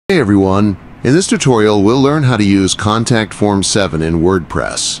Hey everyone, in this tutorial we'll learn how to use Contact Form 7 in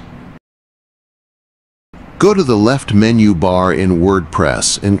WordPress. Go to the left menu bar in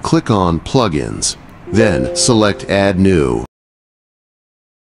WordPress and click on Plugins. Then select Add New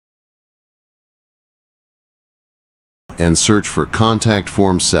and search for Contact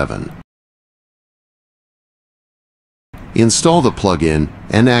Form 7. Install the plugin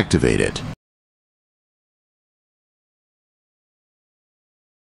and activate it.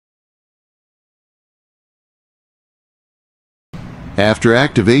 After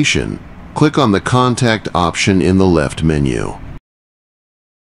activation, click on the Contact option in the left menu.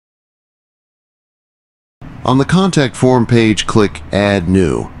 On the Contact Form page, click Add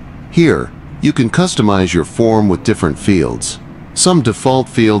New. Here, you can customize your form with different fields. Some default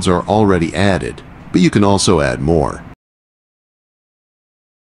fields are already added, but you can also add more,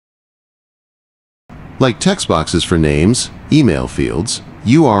 like text boxes for names, email fields,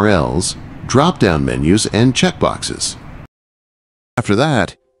 URLs, drop-down menus, and checkboxes. After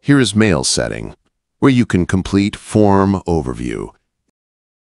that, here is Mail setting, where you can complete Form Overview.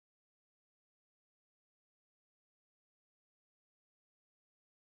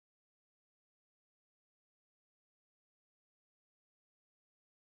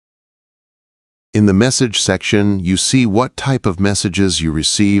 In the Message section, you see what type of messages you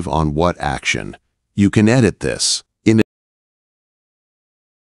receive on what action. You can edit this. In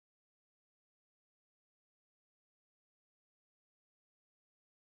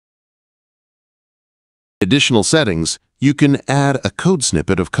additional settings, you can add a code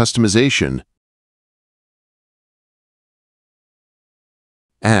snippet of customization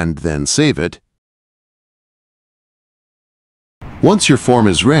and then save it. Once your form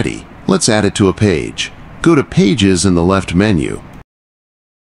is ready, let's add it to a page. Go to Pages in the left menu.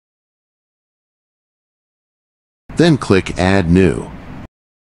 Then click Add New.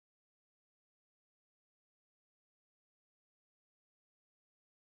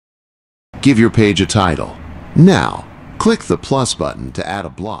 Give your page a title. Now, click the plus button to add a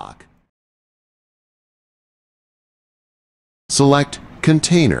block. Select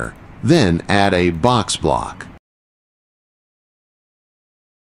Container, then add a box block.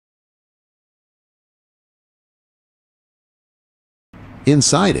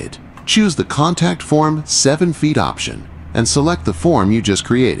 Inside it, choose the Contact Form 7 feet option and select the form you just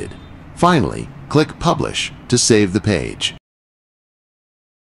created. Finally, click Publish to save the page.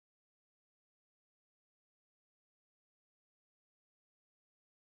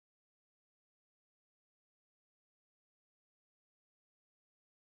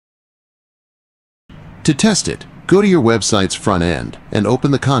 To test it, go to your website's front end and open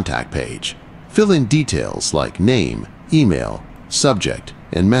the contact page. Fill in details like name, email, subject,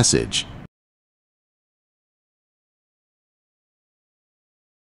 and message.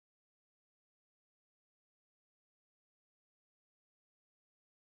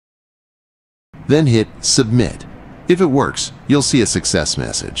 Then hit Submit. If it works, you'll see a success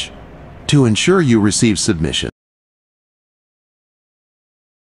message. To ensure you receive submission,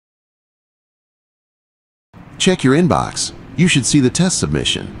 check your inbox. You should see the test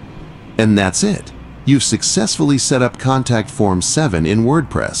submission. And that's it. You've successfully set up Contact Form 7 in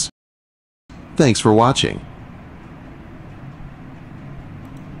WordPress. Thanks for watching.